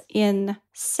 Yes. In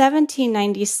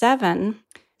 1797,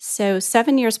 so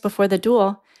 7 years before the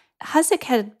duel, Huzzick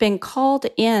had been called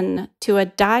in to a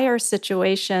dire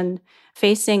situation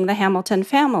facing the Hamilton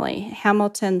family.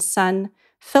 Hamilton's son,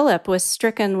 Philip, was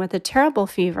stricken with a terrible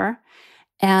fever,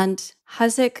 and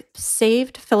Huzzick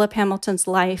saved Philip Hamilton's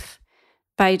life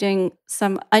by doing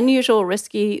some unusual,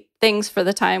 risky things for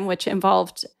the time, which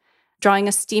involved drawing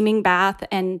a steaming bath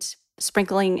and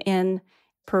sprinkling in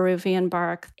Peruvian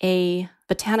bark a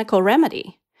botanical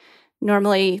remedy.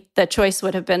 Normally, the choice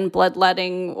would have been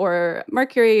bloodletting or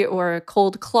mercury or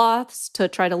cold cloths to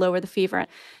try to lower the fever.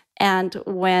 And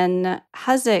when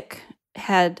Hosack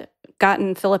had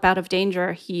gotten Philip out of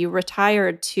danger, he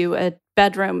retired to a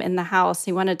bedroom in the house.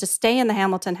 He wanted to stay in the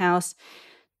Hamilton house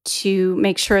to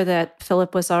make sure that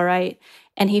Philip was all right.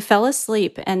 And he fell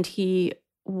asleep, and he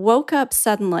woke up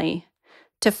suddenly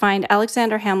to find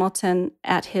Alexander Hamilton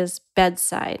at his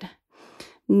bedside,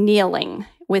 kneeling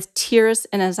with tears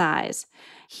in his eyes.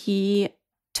 He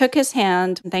took his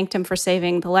hand and thanked him for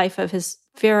saving the life of his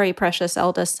very precious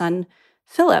eldest son,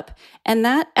 Philip. And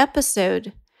that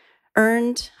episode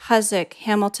earned Hosack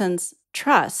Hamilton's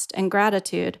trust and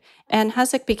gratitude, and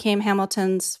Hosack became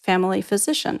Hamilton's family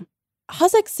physician.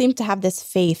 Hosack seemed to have this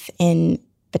faith in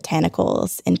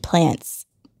botanicals and plants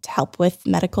to help with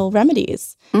medical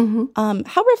remedies.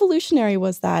 How revolutionary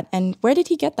was that, and where did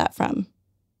he get that from?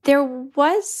 There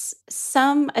was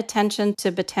some attention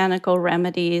to botanical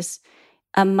remedies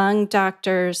among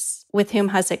doctors with whom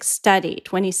Hosack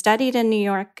studied when he studied in New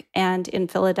York and in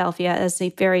Philadelphia as a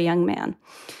very young man.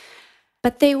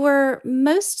 But they were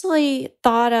mostly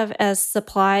thought of as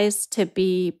supplies to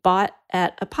be bought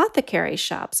at apothecary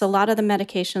shops. A lot of the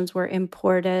medications were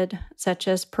imported, such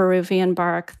as Peruvian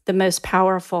bark, the most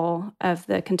powerful of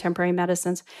the contemporary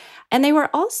medicines. And they were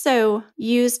also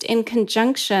used in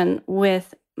conjunction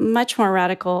with much more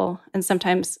radical and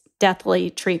sometimes deathly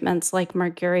treatments like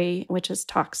mercury, which is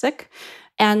toxic.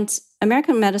 And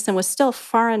American medicine was still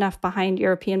far enough behind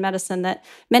European medicine that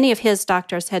many of his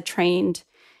doctors had trained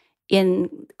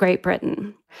in Great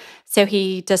Britain. So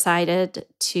he decided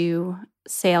to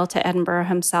sail to Edinburgh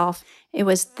himself. It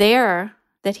was there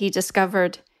that he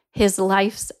discovered his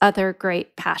life's other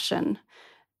great passion,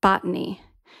 botany.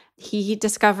 He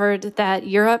discovered that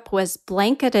Europe was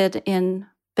blanketed in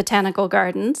botanical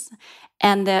gardens,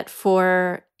 and that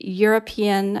for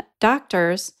European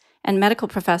doctors and medical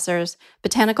professors,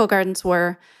 botanical gardens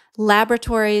were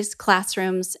laboratories,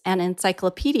 classrooms, and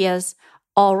encyclopedias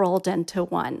all rolled into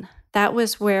one. That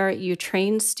was where you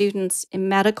trained students in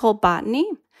medical botany.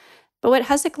 But what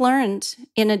Hosack learned,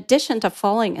 in addition to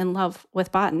falling in love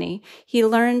with botany, he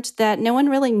learned that no one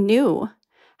really knew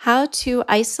how to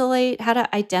isolate, how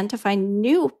to identify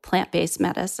new plant-based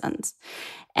medicines.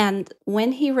 And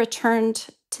when he returned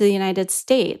to the United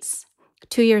States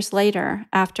 2 years later,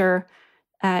 after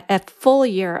a full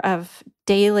year of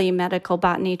daily medical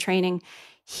botany training,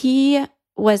 he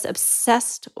was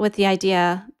obsessed with the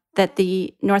idea that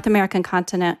the North American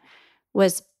continent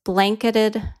was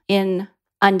blanketed in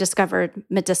undiscovered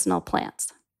medicinal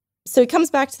plants. So he comes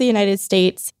back to the United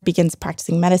States, begins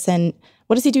practicing medicine.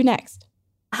 What does he do next?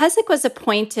 Hosack was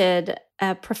appointed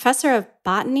a professor of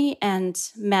botany and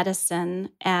medicine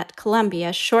at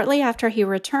Columbia shortly after he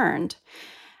returned.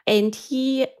 And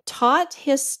he taught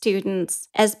his students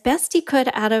as best he could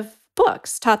out of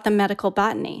books, taught them medical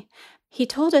botany. He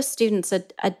told his students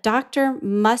a doctor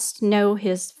must know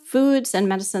his foods and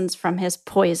medicines from his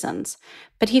poisons.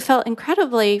 But he felt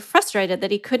incredibly frustrated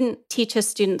that he couldn't teach his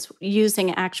students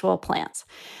using actual plants.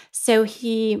 So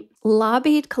he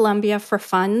lobbied Columbia for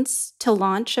funds to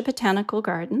launch a botanical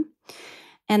garden.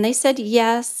 And they said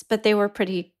yes, but they were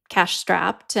pretty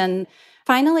cash-strapped. And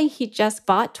finally, he just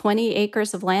bought 20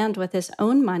 acres of land with his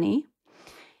own money.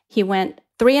 He went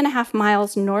 3.5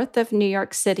 miles north of New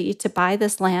York City to buy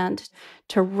this land,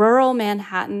 to rural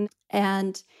Manhattan.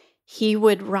 And he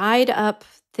would ride up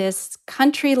this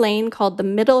country lane called the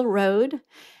Middle Road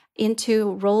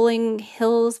into rolling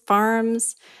hills,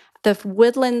 farms. The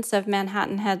woodlands of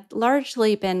Manhattan had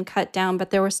largely been cut down,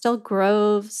 but there were still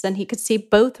groves, and he could see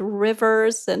both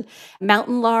rivers and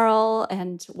mountain laurel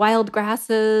and wild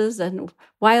grasses and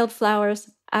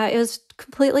wildflowers. It was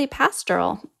completely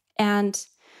pastoral. And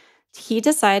he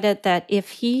decided that if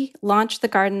he launched the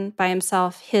garden by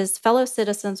himself, his fellow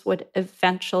citizens would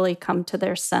eventually come to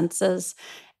their senses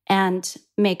and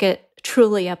make it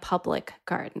truly a public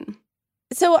garden.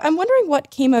 So I'm wondering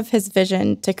what came of his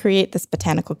vision to create this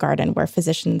botanical garden where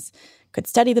physicians could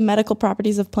study the medical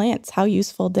properties of plants. How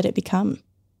useful did it become?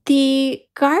 The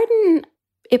garden,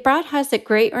 it brought Hosack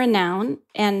great renown,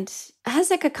 and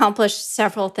Hosack accomplished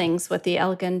several things with the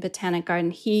Elgin Botanic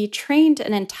Garden. He trained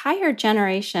an entire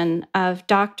generation of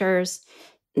doctors,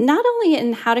 not only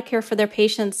in how to care for their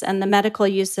patients and the medical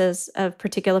uses of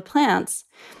particular plants,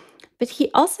 but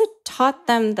he also taught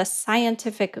them the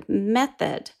scientific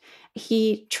method.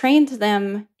 He trained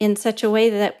them in such a way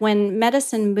that when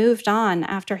medicine moved on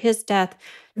after his death,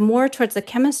 more towards the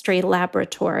chemistry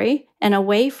laboratory and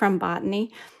away from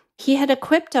botany, he had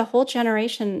equipped a whole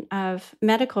generation of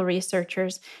medical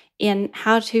researchers in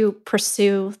how to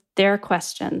pursue their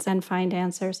questions and find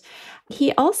answers.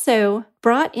 He also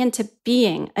brought into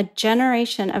being a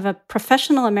generation of a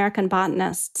professional American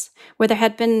botanists where there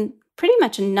had been pretty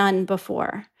much none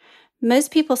before.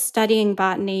 Most people studying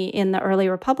botany in the early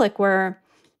republic were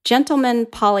gentlemen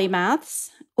polymaths,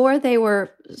 or they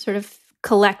were sort of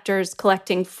collectors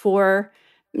collecting for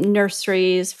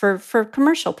nurseries for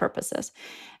commercial purposes.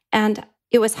 And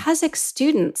it was Hussock's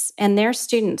students and their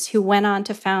students who went on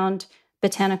to found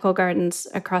botanical gardens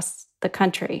across the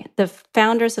country. The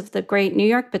founders of the great New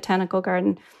York Botanical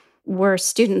Garden were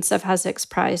students of Hussock's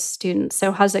prize students,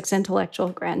 so Hussock's intellectual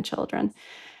grandchildren.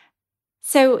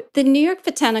 So the New York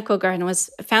Botanical Garden was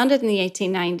founded in the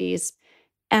 1890s,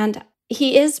 and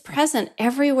he is present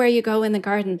everywhere you go in the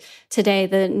garden today,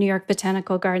 the New York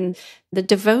Botanical Garden. The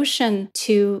devotion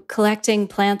to collecting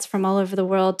plants from all over the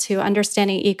world, to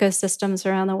understanding ecosystems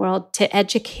around the world, to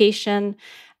education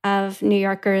of New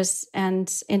Yorkers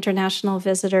and international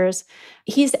visitors.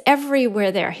 He's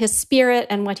everywhere there, his spirit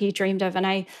and what he dreamed of. And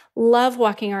I love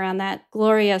walking around that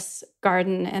glorious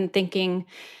garden and thinking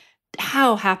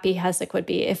how happy Hussock would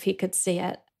be if he could see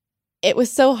it. It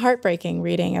was so heartbreaking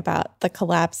reading about the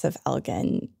collapse of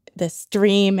Elgin, this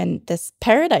dream and this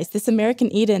paradise, this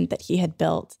American Eden that he had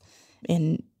built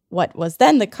in what was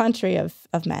then the country of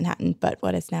Manhattan, but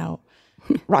what is now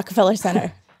Rockefeller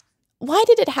Center. Why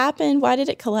did it happen? Why did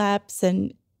it collapse?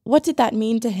 And what did that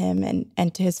mean to him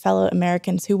and to his fellow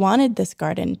Americans who wanted this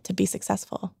garden to be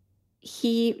successful?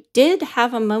 He did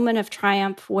have a moment of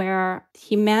triumph where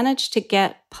he managed to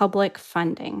get public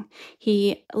funding.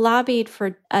 He lobbied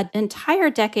for an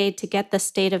entire decade to get the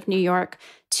state of New York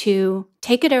to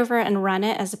take it over and run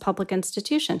it as a public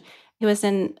institution. He was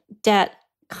in debt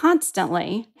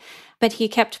constantly, but he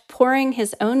kept pouring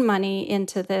his own money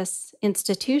into this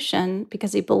institution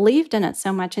because he believed in it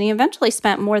so much. And he eventually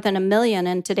spent more than $1 million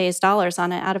in today's dollars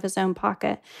on it out of his own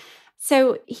pocket.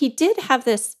 So he did have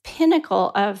this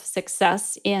pinnacle of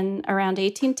success in around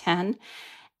 1810.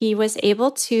 He was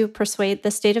able to persuade the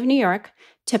state of New York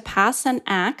to pass an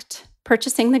act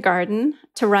purchasing the garden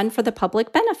to run for the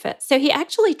public benefit. So he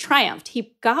actually triumphed.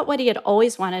 He got what he had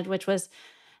always wanted, which was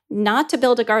not to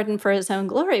build a garden for his own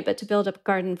glory, but to build a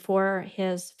garden for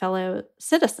his fellow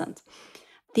citizens.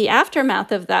 The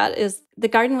aftermath of that is the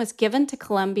garden was given to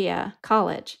Columbia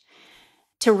College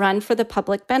to run for the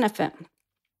public benefit.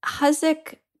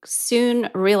 Hussock soon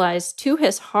realized, to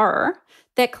his horror,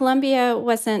 that Columbia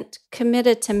wasn't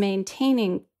committed to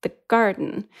maintaining the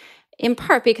garden, in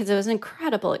part because it was an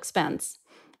incredible expense.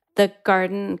 The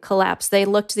garden collapsed. They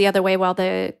looked the other way while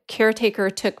the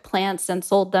caretaker took plants and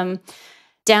sold them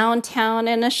downtown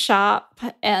in a shop,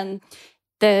 and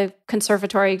the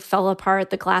conservatory fell apart.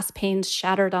 The glass panes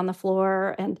shattered on the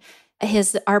floor, and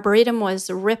his arboretum was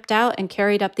ripped out and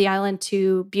carried up the island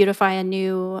to beautify a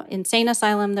new insane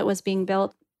asylum that was being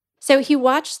built. So he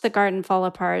watched the garden fall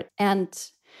apart, and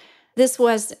this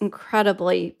was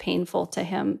incredibly painful to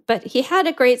him. But he had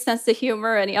a great sense of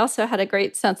humor, and he also had a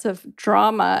great sense of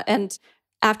drama. And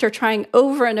after trying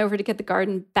over and over to get the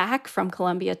garden back from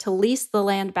Columbia, to lease the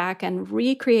land back and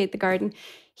recreate the garden,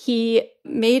 he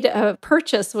made a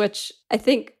purchase, which I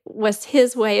think was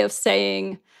his way of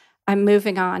saying, I'm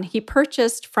moving on. He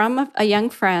purchased from a young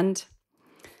friend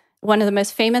one of the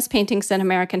most famous paintings in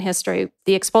American history,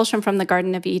 The Expulsion from the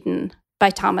Garden of Eden by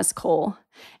Thomas Cole.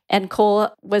 And Cole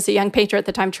was a young painter at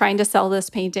the time trying to sell this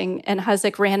painting, and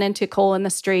Hussock ran into Cole in the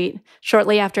street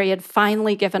shortly after he had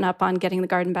finally given up on getting the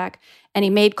garden back. And he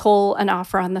made Cole an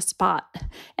offer on the spot.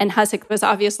 And Hussock was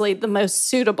obviously the most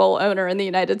suitable owner in the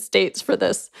United States for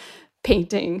this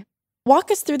painting. Walk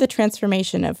us through the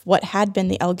transformation of what had been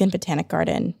the Elgin Botanic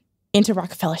Garden into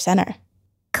Rockefeller Center.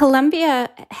 Columbia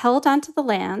held onto the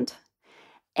land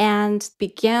and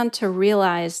began to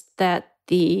realize that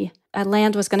the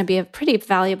land was going to be a pretty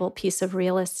valuable piece of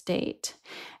real estate.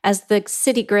 As the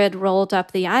city grid rolled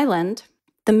up the island,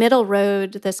 the middle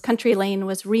road, this country lane,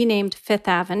 was renamed Fifth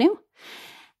Avenue.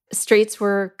 Streets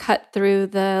were cut through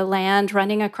the land,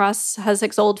 running across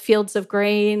Hussock's old fields of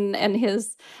grain and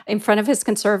in front of his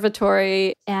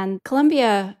conservatory. And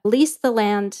Columbia leased the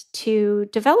land to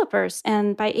developers.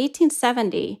 And by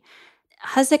 1870,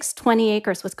 Hussock's 20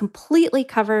 acres was completely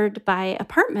covered by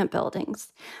apartment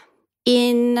buildings.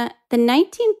 In the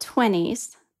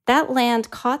 1920s, that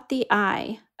land caught the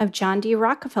eye of John D.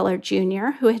 Rockefeller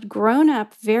Jr., who had grown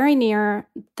up very near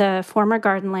the former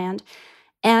garden land.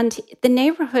 And the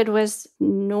neighborhood was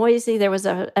noisy. There was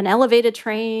an elevated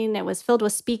train. It was filled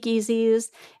with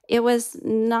speakeasies. It was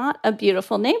not a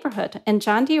beautiful neighborhood. And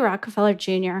John D. Rockefeller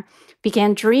Jr.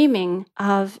 began dreaming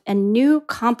of a new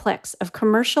complex of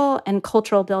commercial and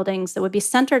cultural buildings that would be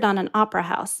centered on an opera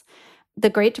house. The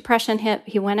Great Depression hit.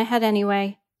 He went ahead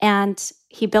anyway, and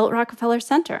he built Rockefeller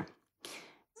Center.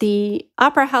 The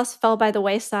opera house fell by the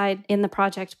wayside in the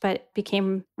project, but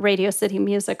became Radio City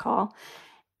Music Hall.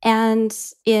 And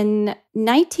in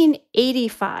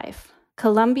 1985,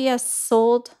 Columbia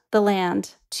sold the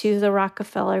land to the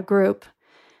Rockefeller Group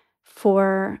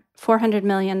for $400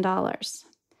 million.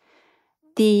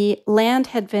 The land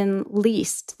had been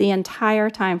leased the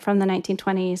entire time from the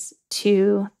 1920s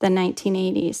to the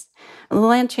 1980s. The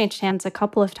land changed hands a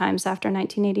couple of times after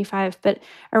 1985, but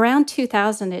around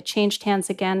 2000, it changed hands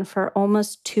again for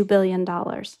almost $2 billion.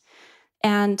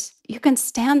 And you can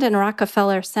stand in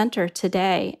Rockefeller Center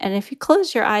today, and if you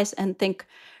close your eyes and think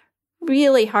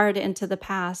really hard into the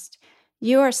past,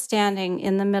 you are standing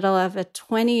in the middle of a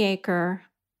 20-acre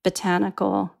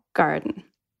botanical garden.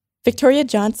 Victoria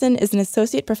Johnson is an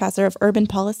associate professor of urban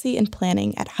policy and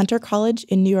planning at Hunter College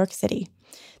in New York City.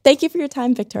 Thank you for your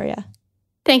time, Victoria.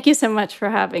 Thank you so much for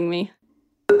having me.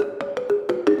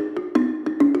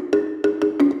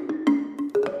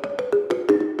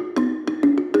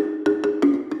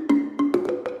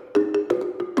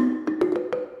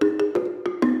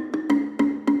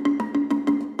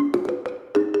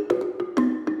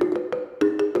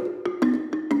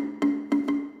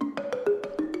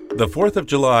 The 4th of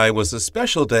July was a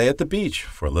special day at the beach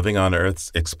for Living on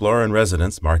Earth's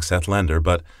explorer-in-residence, Mark Seth Lender,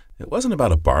 but it wasn't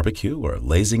about a barbecue or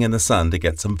lazing in the sun to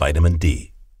get some vitamin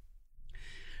D.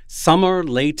 Summer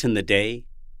late in the day,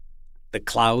 the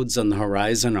clouds on the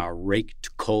horizon are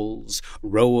raked coals,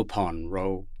 row upon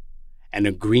row, and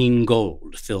a green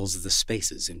gold fills the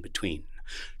spaces in between.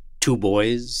 Two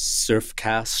boys surf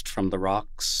cast from the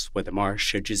rocks where the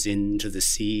marsh edges into the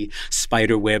sea,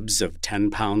 spider webs of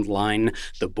 10-pound line,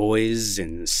 the boys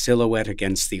in silhouette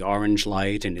against the orange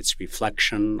light and its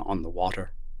reflection on the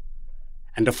water.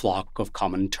 And a flock of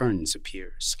common terns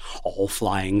appears, all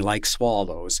flying like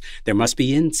swallows. There must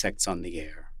be insects on the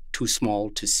air, too small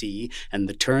to see, and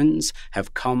the terns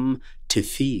have come to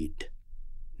feed,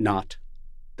 not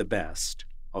the best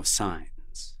of signs.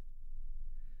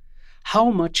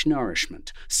 How much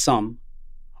nourishment? Some,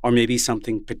 or maybe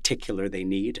something particular they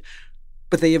need.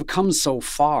 But they have come so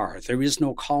far. There is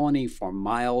no colony for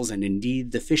miles, and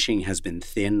indeed the fishing has been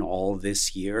thin all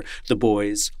this year. The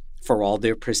boys, for all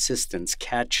their persistence,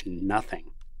 catch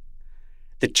nothing.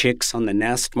 The chicks on the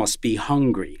nest must be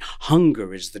hungry.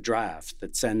 Hunger is the draft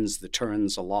that sends the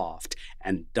terns aloft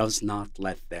and does not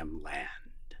let them land.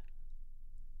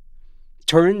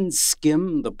 Terns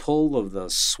skim the pull of the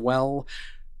swell,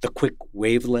 the quick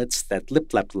wavelets that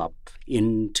lip-lap-lap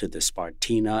into the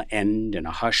Spartina end in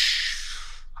a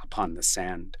hush upon the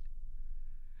sand.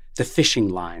 The fishing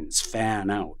lines fan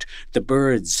out, the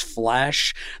birds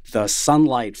flash, the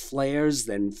sunlight flares,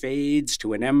 then fades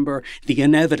to an ember. The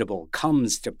inevitable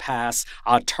comes to pass.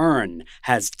 A tern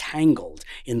has tangled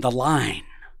in the line.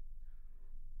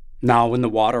 Now in the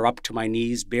water up to my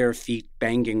knees, bare feet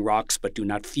banging rocks, but do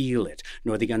not feel it,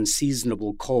 nor the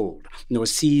unseasonable cold, nor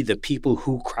see the people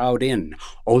who crowd in.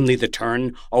 Only the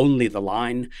tern, only the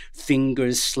line,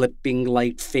 fingers slipping,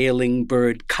 light failing,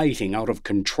 bird kiting out of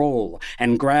control,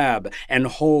 and grab and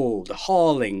hold,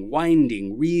 hauling,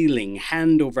 winding, reeling,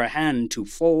 hand over hand to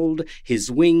fold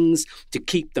his wings to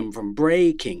keep them from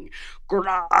breaking.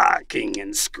 Grocking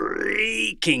and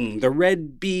squeaking, the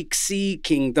red beak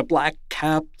seeking, the black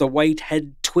cap, the white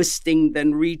head twisting,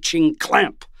 then reaching,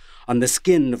 clamp on the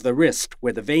skin of the wrist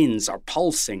where the veins are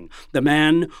pulsing. The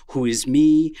man who is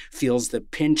me feels the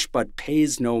pinch but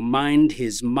pays no mind,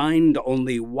 his mind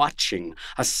only watching,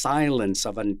 a silence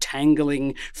of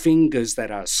untangling, fingers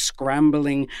that are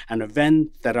scrambling, an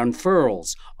event that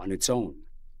unfurls on its own,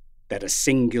 that a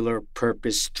singular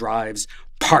purpose drives.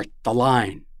 Part the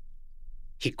line.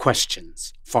 He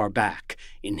questions, far back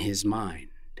in his mind.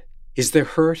 Is there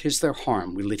hurt? Is there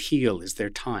harm? Will it heal? Is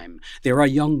there time? There are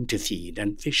young to feed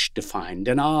and fish to find.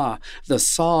 And the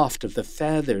soft of the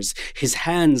feathers, his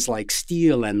hands like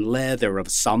steel and leather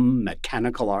of some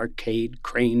mechanical arcade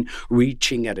crane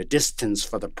reaching at a distance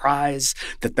for the prize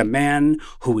that the man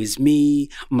who is me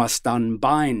must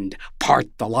unbind. Part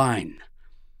the line.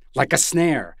 Like a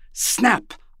snare,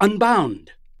 snap,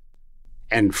 unbound.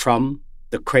 And from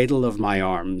the cradle of my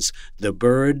arms, the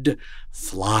bird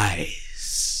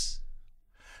flies.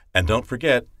 And don't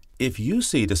forget, if you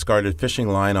see discarded fishing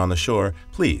line on the shore,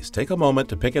 please take a moment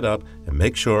to pick it up and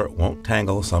make sure it won't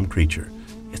tangle some creature.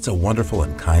 It's a wonderful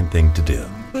and kind thing to do.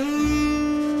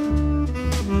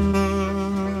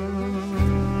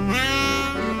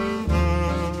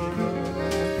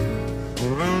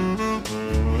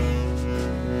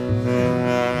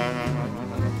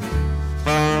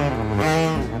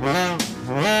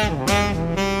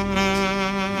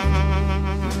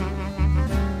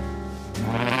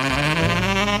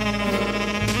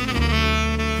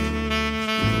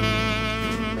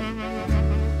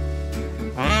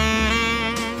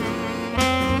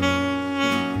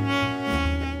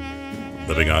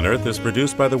 Living on Earth is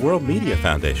produced by the World Media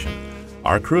Foundation.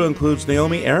 Our crew includes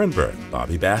Naomi Ehrenberg,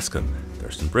 Bobby Baskin,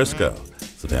 Thurston Briscoe,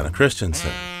 Savannah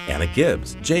Christensen, Anna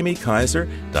Gibbs, Jamie Kaiser,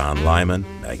 Don Lyman,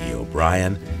 Maggie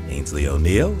O'Brien, Ainsley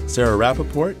O'Neill, Sarah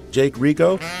Rappaport, Jake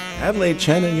Rigo, Adelaide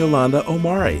Chen, and Yolanda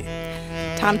Omari.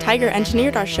 Tom Tiger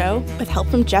engineered our show with help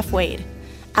from Jeff Wade.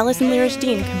 Allison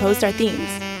Lirish-Dean composed our themes.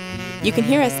 You can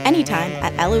hear us anytime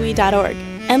at LOE.org.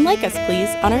 And like us, please,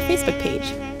 on our Facebook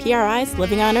page, PRI's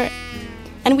Living on Earth.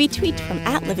 And we tweet from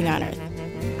 @LivingOnEarth.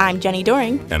 I'm Jenny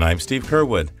Doring. And I'm Steve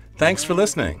Kerwood. Thanks for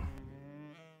listening.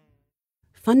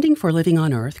 Funding for Living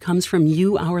on Earth comes from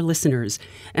you, our listeners,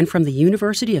 and from the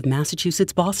University of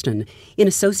Massachusetts Boston, in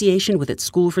association with its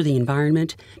School for the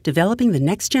Environment, developing the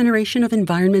next generation of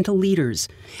environmental leaders,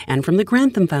 and from the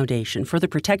Grantham Foundation for the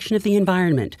Protection of the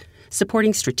Environment,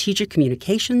 supporting strategic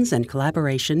communications and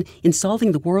collaboration in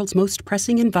solving the world's most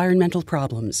pressing environmental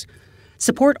problems.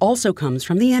 Support also comes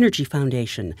from the Energy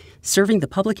Foundation, serving the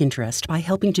public interest by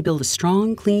helping to build a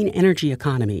strong, clean energy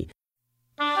economy.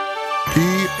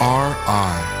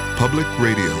 PRI, Public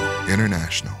Radio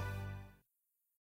International.